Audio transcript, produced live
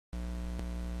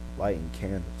lighting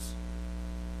candles.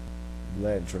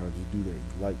 Latin tribes, you do that.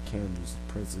 You light candles.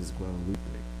 Princess Guadalupe,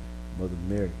 Mother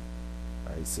Mary,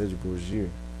 right? Cedric Borgia,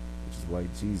 which is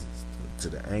white Jesus, to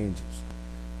the angels,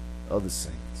 other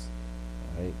saints,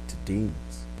 right? To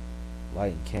demons,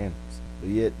 lighting candles. But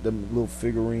yet, them little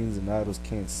figurines and idols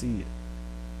can't see it.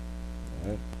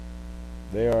 Right?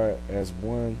 They are as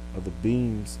one of the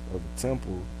beams of the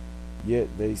temple, yet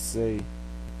they say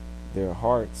their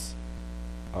hearts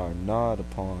are gnawed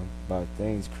upon by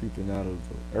things creeping out of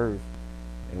the earth,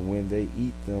 and when they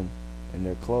eat them in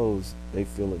their clothes, they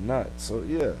feel it not. So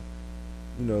yeah,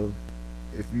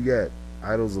 if you got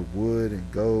idols of wood and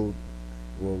gold,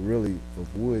 well, really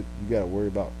of wood, you gotta worry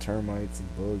about termites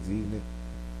and bugs eating it.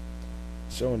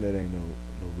 Showing that ain't no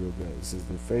real God. It says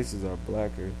their faces are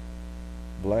blackened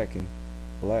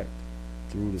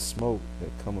through the smoke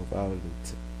that cometh out of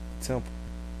the temple.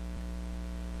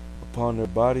 Upon their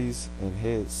bodies and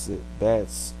heads sit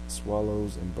bats,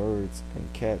 swallows, and birds,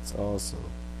 and cats also.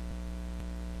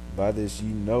 By this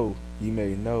ye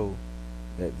may know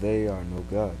that they are no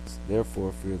gods.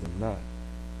 Therefore fear them not.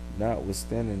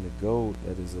 Notwithstanding the gold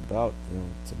that is about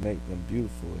them to make them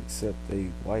beautiful, except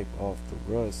they wipe off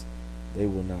the rust, they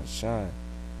will not shine.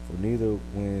 For neither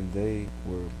when they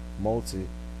were molted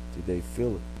did they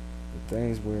feel it. The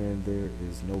things wherein there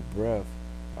is no breath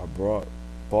are bought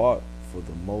for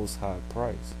the most high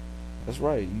price. That's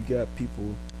right. You got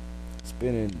people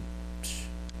spending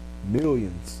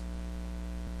millions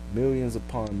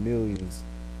upon millions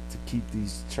to keep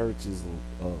these churches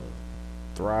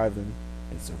thriving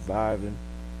and surviving,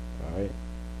 all right?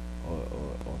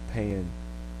 Or paying.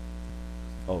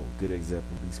 Oh, good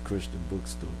example. These Christian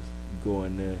bookstores. You go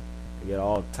in there, they got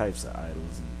all types of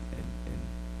idols and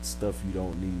stuff you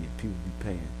don't need. People be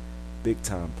paying big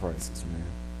time prices, man.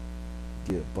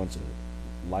 Get a bunch of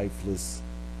lifeless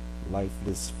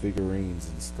figurines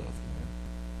and stuff, man,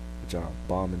 which are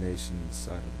abomination in the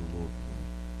sight of the Lord, man.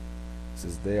 It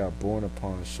says they are borne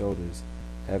upon shoulders,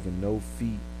 having no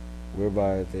feet,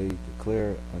 whereby they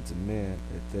declare unto men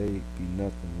that they be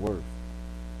nothing worth.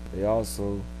 They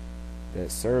also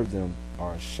that serve them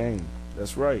are ashamed.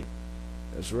 That's right.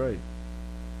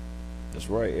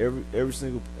 Every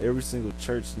single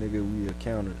church nigga we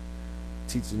encountered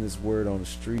teaching this word on the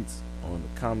streets, on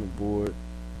the comment board,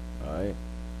 alright,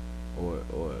 or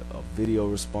a video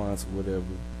response or whatever,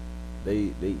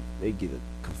 they get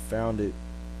confounded.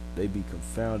 They be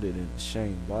confounded and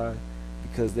ashamed. Why?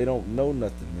 Because they don't know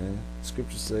nothing, man.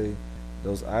 Scriptures say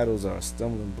those idols are a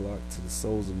stumbling block to the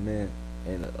souls of men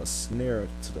and a snare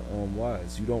to the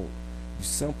unwise. You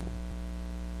simple.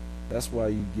 That's why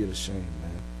you get ashamed,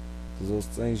 man. Because those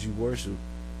things you worship,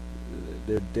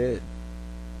 they're dead,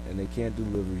 and they can't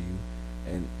deliver you,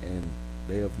 and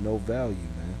they have no value,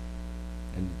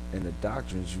 man. And the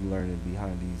doctrines you learning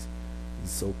behind these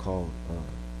so-called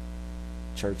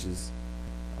churches,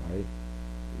 all right,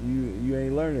 you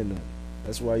ain't learning nothing.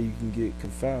 That's why you can get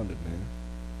confounded, man.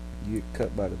 You get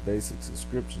cut by the basics of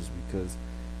scriptures because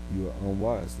you are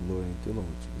unwise. The Lord ain't dealing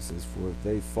with you. It says, for if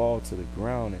they fall to the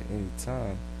ground at any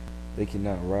time, they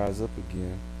cannot rise up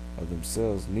again of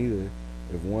themselves, neither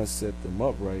if one set them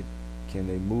upright can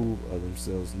they move of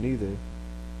themselves, neither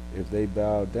if they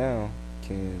bow down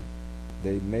can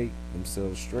they make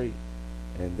themselves straight,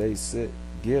 and they set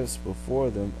gifts before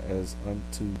them as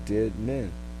unto dead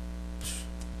men.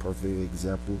 Perfect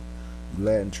example.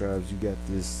 Latin tribes, you got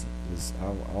this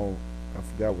I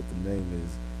forgot what the name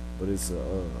is, but it's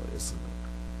a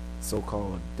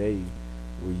so-called day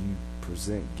where you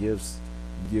present gifts.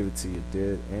 You give it to your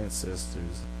dead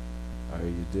ancestors or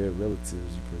your dead relatives.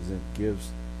 You present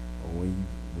gifts, or when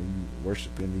you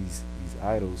worshiping these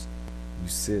idols, you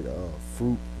set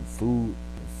fruit and food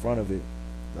in front of it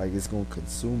like it's gonna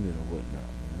consume it or whatnot,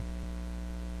 man.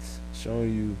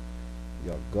 Showing you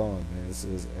y'all gone, man. It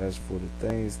says, as for the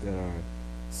things that are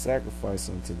sacrificed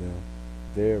unto them,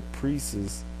 their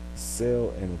priests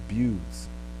sell and abuse.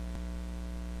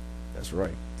 That's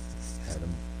right. Had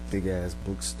them big ass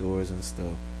bookstores and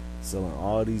stuff, selling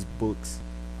all these books,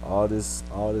 all this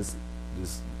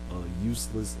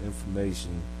useless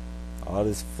information, all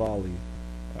this folly.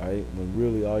 All right, when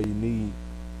really all you need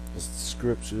is the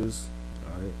scriptures,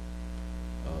 all right,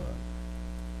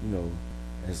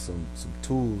 and some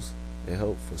tools that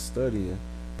help for studying.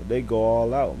 But they go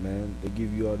all out, man. They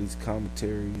give you all these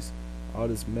commentaries, all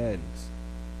this madness,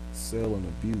 sell and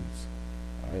abuse.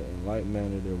 All right, in like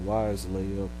manner their wives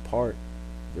lay up part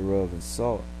thereof in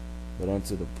salt, but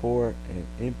unto the poor and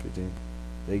impotent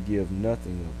they give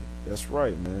nothing of it. That's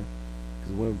right, man.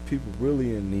 Because when people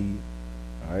really in need,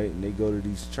 all right, and they go to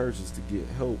these churches to get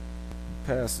help,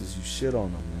 pastors, you shit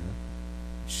on them, man.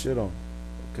 You shit on them.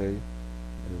 okay?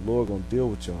 And the Lord gonna deal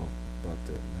with y'all about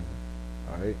that, man.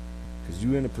 All right, because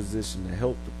you in a position to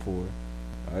help the poor,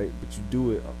 all right. But you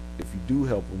do it if you do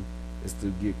help them, it's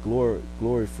to get glory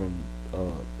from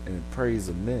and praise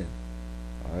of men,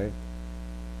 all right.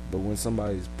 But when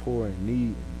somebody's poor and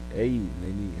need and aid and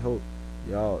they need help,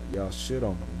 y'all shit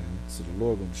on them, man. So the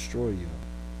Lord gonna destroy y'all.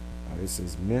 All right, it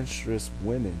says menstruous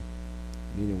women,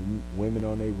 meaning women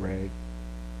on their rag,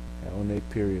 on their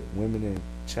period, women in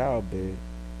childbed,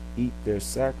 eat their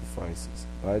sacrifices.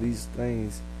 By these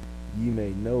things ye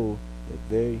may know that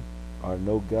they are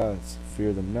no gods.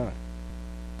 Fear them not.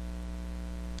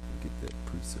 Get that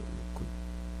precept real quick.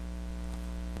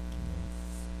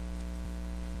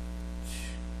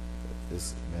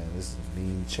 This is a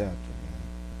mean chapter, man.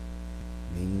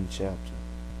 Mean chapter.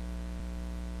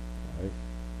 Alright?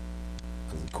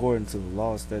 Because according to the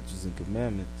law, statutes, and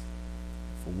commandments,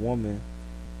 if a woman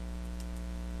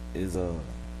is on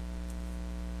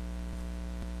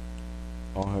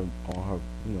her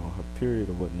her period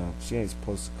or whatnot, she ain't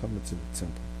supposed to come into the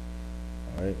temple.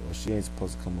 Alright? Or she ain't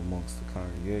supposed to come amongst the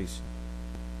congregation.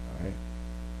 Alright?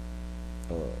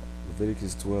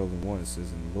 Leviticus 12:1, it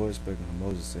says, and the Lord spake unto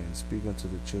Moses, saying, speak unto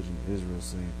the children of Israel,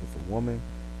 saying, if a woman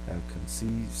have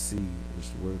conceived seed, which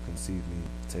the word conceived means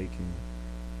taken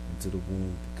into the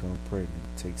womb, become pregnant,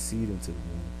 take seed into the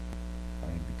womb,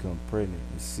 and become pregnant,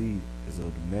 and seed is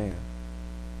of the man,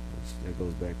 which that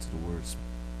goes back to the words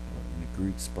in the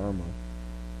Greek sperma,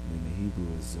 and in the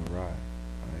Hebrew is zarai,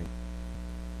 right?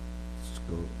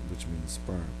 Which means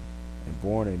sperm, and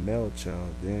born a male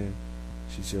child, then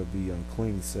she shall be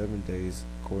unclean 7 days,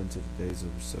 according to the days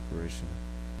of her separation.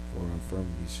 For her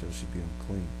infirmity shall she be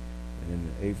unclean. And in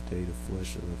the 8th day the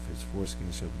flesh of his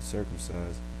foreskin shall be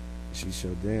circumcised. And she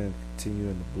shall then continue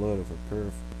in the blood of her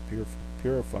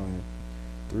purifying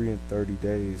 3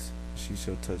 days. She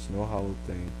shall touch no hollow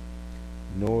thing,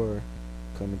 nor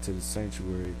come into the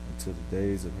sanctuary until the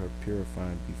days of her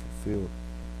purifying be fulfilled.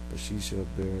 But she shall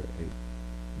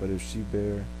if she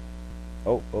bear,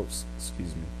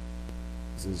 excuse me.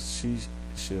 Says she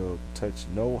shall touch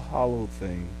no hollow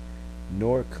thing,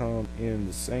 nor come in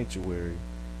the sanctuary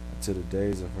until the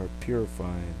days of her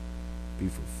purifying be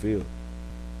fulfilled.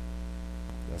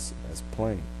 That's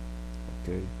plain,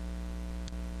 okay.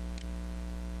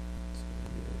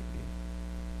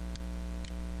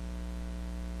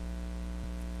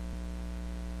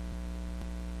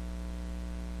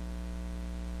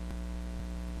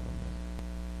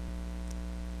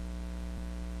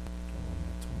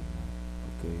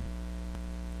 Okay.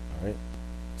 Alright.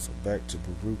 So back to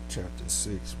Baruch chapter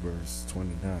 6, verse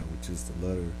 29, which is the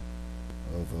letter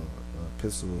of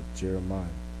epistle of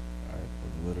Jeremiah. Alright, or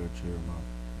the letter of Jeremiah.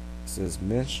 It says,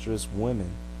 menstruous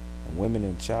women and women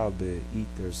in childbed eat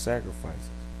their sacrifices.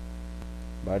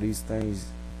 By these things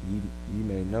ye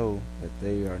may know that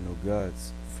they are no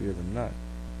gods. Fear them not.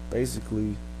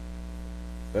 Basically,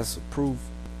 that's a proof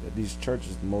that these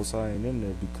churches, the Most High ain't in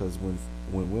there, because when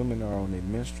women are on a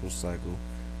menstrual cycle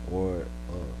or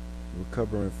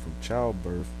recovering from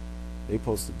childbirth, they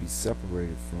supposed to be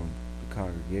separated from the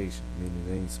congregation, meaning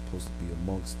they ain't supposed to be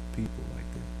amongst people like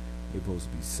that. They supposed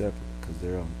to be separate because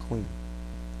they're unclean.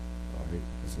 Alright,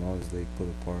 as long as they put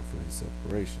apart for their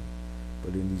separation.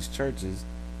 But in these churches,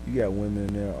 you got women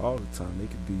in there all the time. They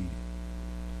could be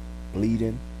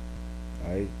bleeding,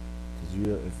 alright,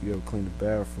 because if you ever clean the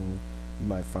bathroom, you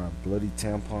might find bloody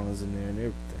tampons in there and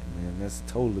everything, man. That's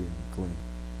totally unclean.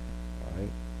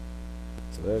 Alright?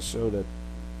 So that shows that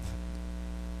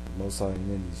the Most High ain't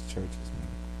in these churches, man.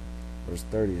 Verse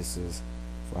 30, it says,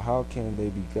 for how can they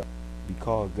be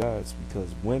called gods?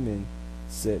 Because women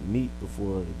set meat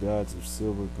before the gods of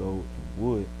silver, gold, and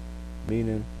wood.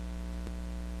 Meaning,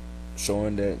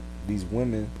 showing that these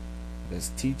women that's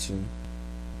teaching,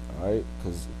 alright,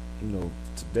 because,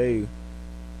 today,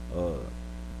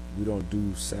 we don't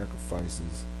do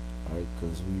sacrifices, right?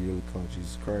 Because we really call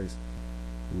Jesus Christ,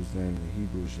 whose name in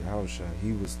Hebrew is Yahushua.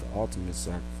 He was the ultimate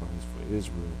sacrifice for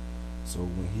Israel. So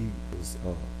when he was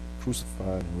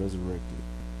crucified and resurrected,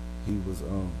 he was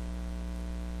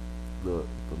the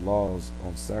laws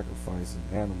on sacrificing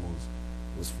animals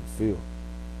was fulfilled.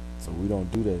 So we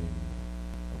don't do that anymore,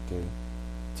 okay?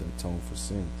 To atone for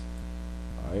sins,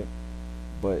 all right?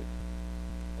 But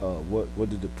what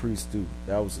did the priest do?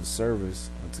 That was a service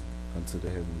unto the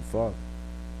Heavenly Father.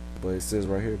 But it says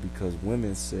right here, because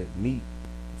women set meat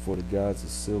for the gods of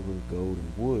silver, gold,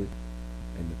 and wood,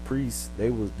 and the priests, they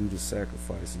would do the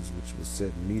sacrifices, which was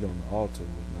setting meat on the altar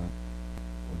and whatnot,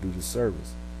 or do the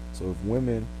service. So if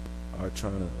women are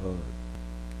trying to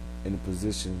in a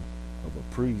position of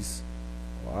a priest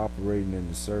or operating in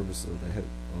the service of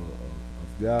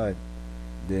of God,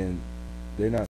 then they're not